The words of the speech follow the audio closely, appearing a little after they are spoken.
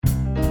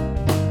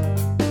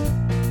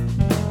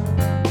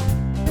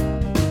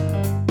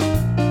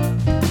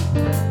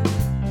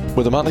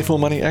With a Motley Fool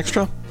Money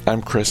Extra,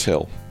 I'm Chris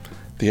Hill.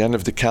 The end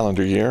of the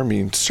calendar year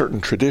means certain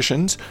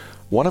traditions,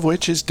 one of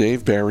which is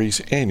Dave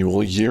Barry's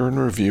annual Year in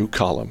Review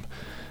column.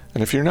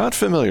 And if you're not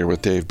familiar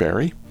with Dave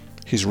Barry,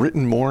 he's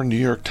written more New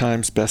York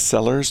Times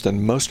bestsellers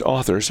than most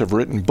authors have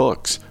written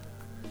books.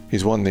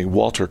 He's won the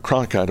Walter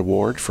Cronkite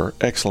Award for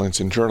Excellence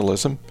in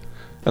Journalism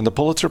and the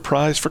Pulitzer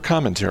Prize for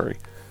Commentary.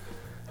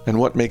 And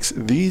what makes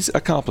these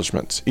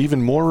accomplishments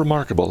even more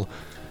remarkable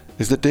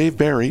is that Dave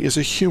Barry is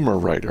a humor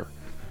writer.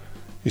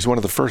 He's one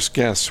of the first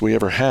guests we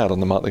ever had on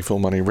the Motley Fool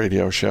Money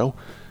radio show.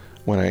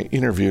 When I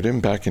interviewed him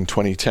back in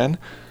 2010,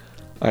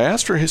 I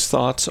asked for his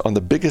thoughts on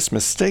the biggest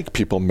mistake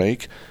people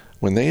make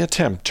when they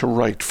attempt to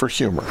write for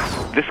humor.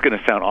 This is going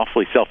to sound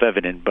awfully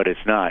self-evident, but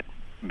it's not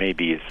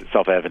maybe as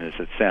self-evident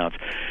as it sounds.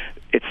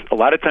 It's a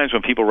lot of times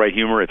when people write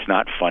humor, it's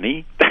not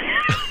funny.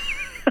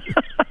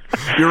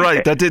 You're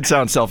right. That did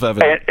sound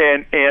self-evident.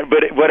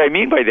 But what I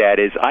mean by that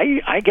is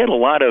I get a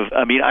lot of.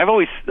 I mean, I've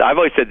always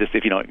said this.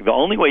 If the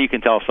only way you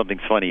can tell if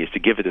something's funny is to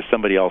give it to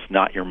somebody else,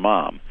 not your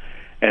mom.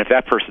 And if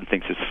that person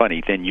thinks it's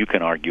funny, then you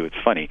can argue it's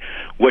funny.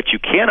 What you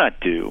cannot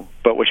do,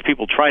 but which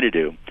people try to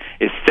do,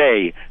 is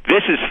say,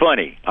 "This is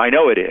funny. I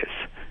know it is."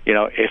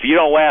 If you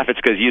don't laugh, it's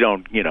because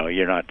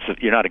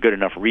you're not a good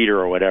enough reader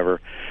or whatever.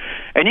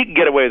 And you can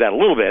get away with that a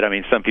little bit. I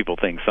mean, some people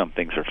think some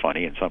things are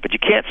funny, but you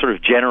can't sort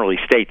of generally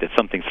state that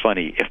something's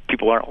funny if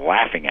people aren't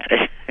laughing at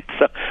it.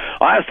 So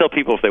I always tell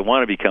people if they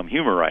want to become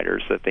humor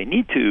writers that they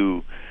need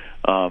to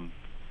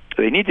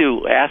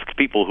ask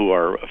people who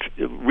are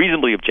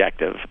reasonably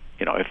objective,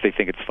 if they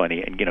think it's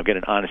funny, and get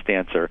an honest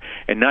answer,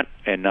 and not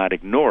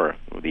ignore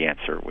the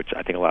answer, which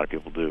I think a lot of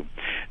people do.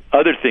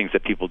 Other things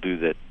that people do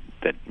that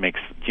makes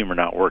humor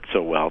not work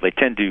so well, they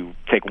tend to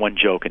take one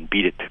joke and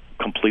beat it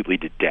completely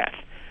to death.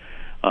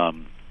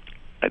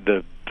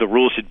 The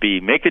rule should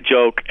be make a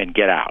joke and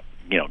get out.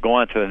 Go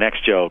on to the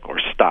next joke or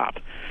stop.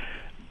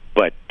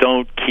 But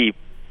don't keep,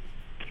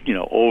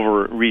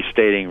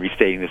 restating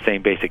the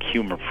same basic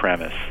humor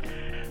premise,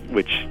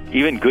 which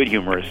even good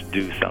humorists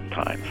do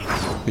sometimes.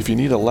 If you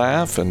need a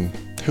laugh, and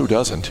who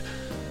doesn't,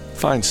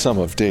 find some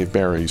of Dave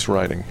Barry's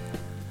writing.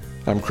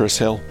 I'm Chris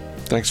Hill.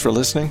 Thanks for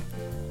listening.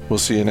 We'll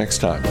see you next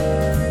time.